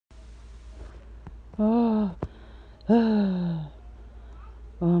Oh, oh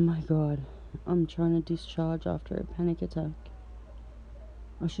my god. I'm trying to discharge after a panic attack.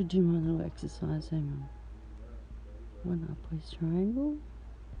 I should do my little exercise. Hang on. One upwards triangle,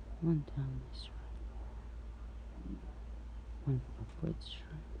 one downwards triangle, one upwards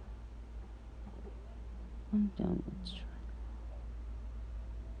triangle, one downwards triangle,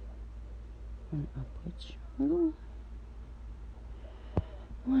 one upwards triangle,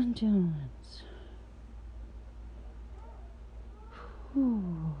 one downwards.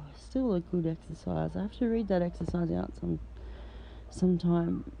 Whew, still a good exercise. I have to read that exercise out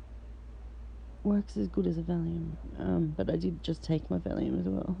sometime. Works as good as a Valium. But I did just take my Valium as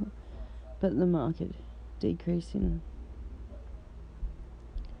well. But the market decrease in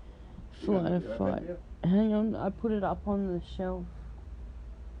flight or fight. Hang on, I put it up on the shelf.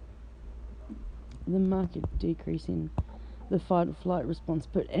 The market decrease in the fight or flight response.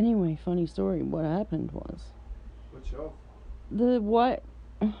 But anyway, funny story. What happened was... What shelf? The white...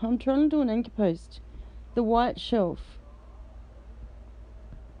 I'm trying to do an anchor post. The white shelf.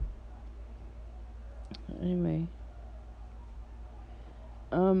 Anyway.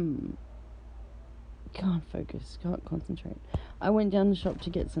 Can't focus. Can't concentrate. I went down the shop to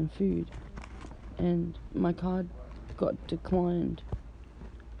get some food. And my card got declined.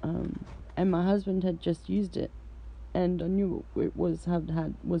 And my husband had just used it. And I knew it was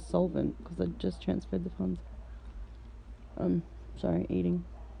solvent because I'd just transferred the funds. Sorry, eating.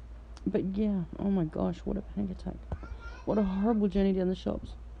 But yeah, oh my gosh, what a panic attack. What a horrible journey down the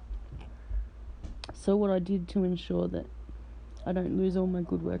shops. So what I did to ensure that I don't lose all my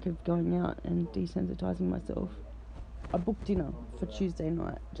good work of going out and desensitizing myself, I booked dinner for Tuesday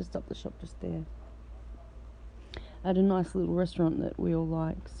night, just up the shop, just there. At a nice little restaurant that we all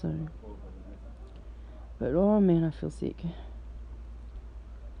like, so... But oh man, I feel sick.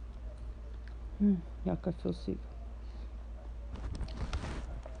 Yuck, I feel sick.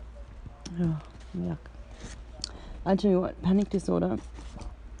 Oh, yuck. I tell you what, panic disorder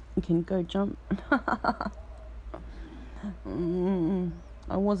can go jump.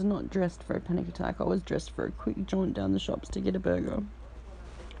 I was not dressed for a panic attack. I was dressed for a quick jaunt down the shops to get a burger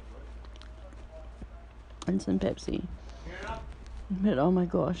and some Pepsi. But oh my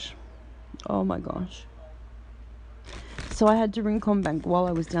gosh. So I had to ring CommBank while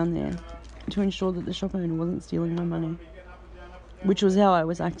I was down there to ensure that the shop owner wasn't stealing my money, which was how I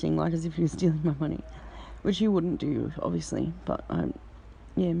was acting, like as if he was stealing my money, which he wouldn't do, obviously. But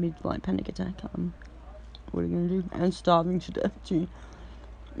mid-flight panic attack. What are you gonna do? And starving to death too.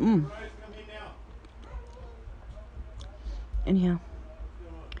 Anyhow,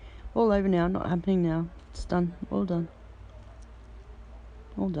 all over now. Not happening now. It's done. All done.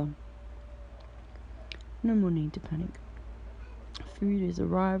 No more need to panic. Food has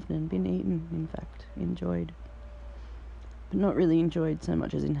arrived and been eaten. In fact, enjoyed, but not really enjoyed so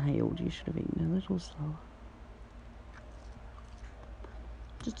much as inhaled. You should have eaten a little slower.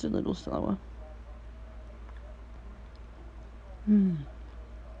 Just a little slower.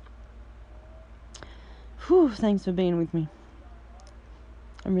 Whew, thanks for being with me.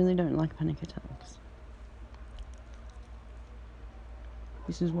 I really don't like panic attacks.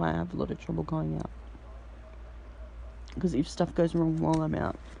 This is why I have a lot of trouble going out. Because if stuff goes wrong while I'm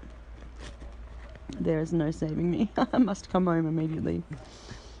out, there is no saving me. I must come home immediately.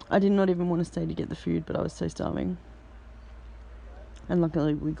 I did not even want to stay to get the food, but I was so starving. And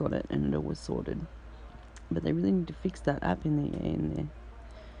luckily we got it and it all was sorted. But they really need to fix that app in there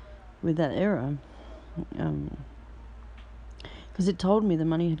with that error. Because it told me the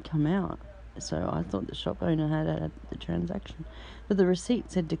money had come out. So I thought the shop owner had the transaction. But the receipt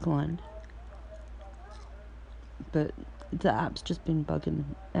said declined. But the app's just been bugging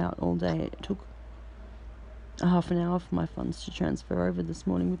out all day. It took a half an hour for my funds to transfer over this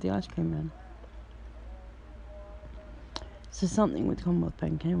morning with the ice cream man. So something with Commonwealth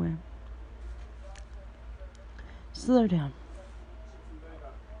Bank anyway. Slow down.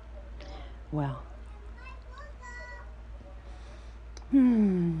 Wow.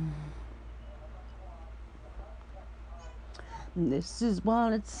 This is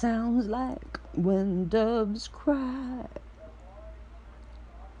what it sounds like when doves cry.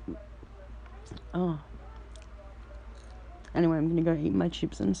 Oh. Anyway, I'm gonna go eat my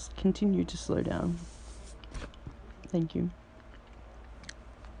chips and continue to slow down. Thank you.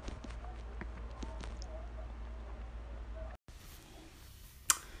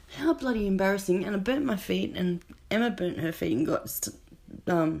 How bloody embarrassing. And I burnt my feet, and Emma burnt her feet and got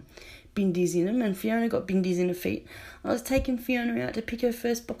bindies in them, and Fiona got bindies in her feet. I was taking Fiona out to pick her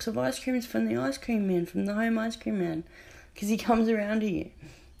first box of ice creams from the ice cream man, from the home ice cream man, because he comes around here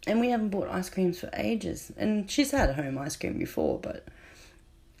And we haven't bought ice creams for ages. And she's had home ice cream before, but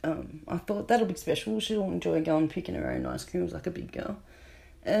I thought that'll be special. She'll enjoy going picking her own ice creams like a big girl.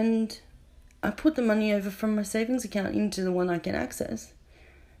 And I put the money over from my savings account into the one I can access.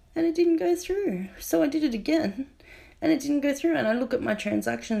 And it didn't go through. So I did it again. And it didn't go through. And I look at my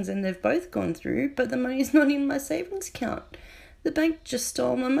transactions and they've both gone through. But the money's not in my savings account. The bank just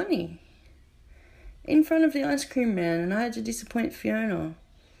stole my money. In front of the ice cream man. And I had to disappoint Fiona.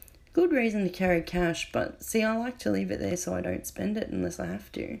 Good reason to carry cash, but see, I like to leave it there so I don't spend it unless I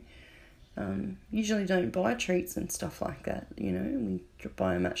have to. Usually don't buy treats and stuff like that, you know. We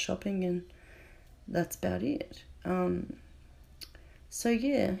buy them at shopping and that's about it. So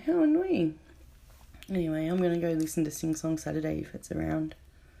yeah, how annoying. Anyway, I'm going to go listen to Sing Song Saturday if it's around.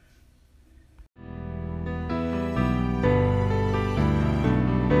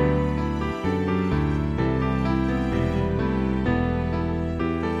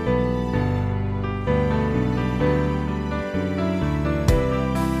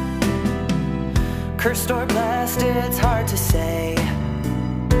 Cursed or blessed, it's hard to say.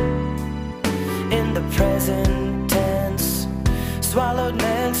 In the present tense, swallowed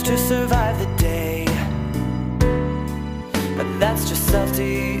mints to survive the day. But that's just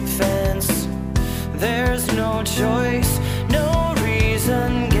self-defense. There's no choice, no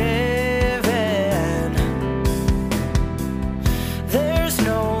reason given. There's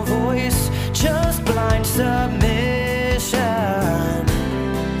no voice, just blind submission.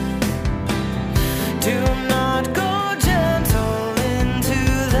 Do not go gentle into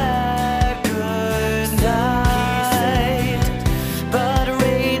that good night, but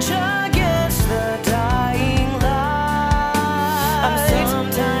rage against the dying light. I'm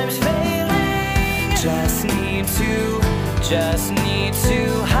sometimes failing, just need to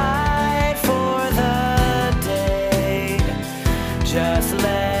hide for the day. Just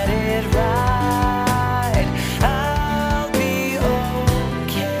let it ride, I'll be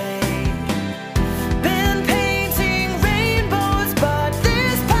okay. Been painting rainbows, but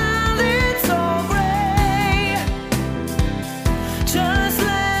this palette's all gray. Just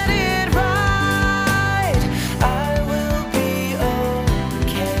let it ride, I will be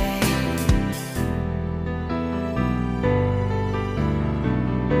okay.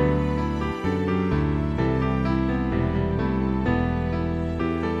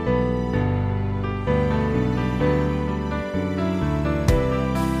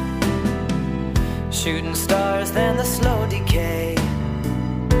 Shooting stars, then the slow decay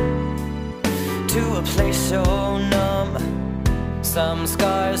to a place so numb. Some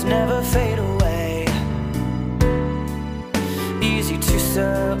scars never fade away, easy to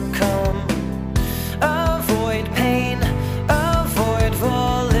succumb. Avoid pain, avoid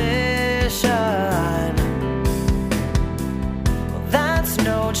volition. Well, that's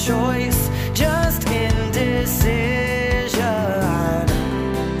no choice, just indecision.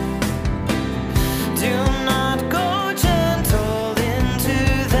 Do not go gentle into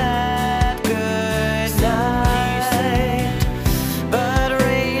that good night, but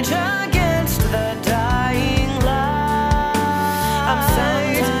rage against the dying light. I'm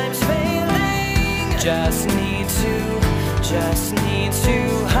sometimes failing, just need to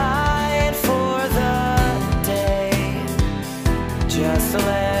hide for the day. Just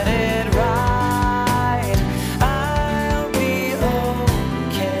let it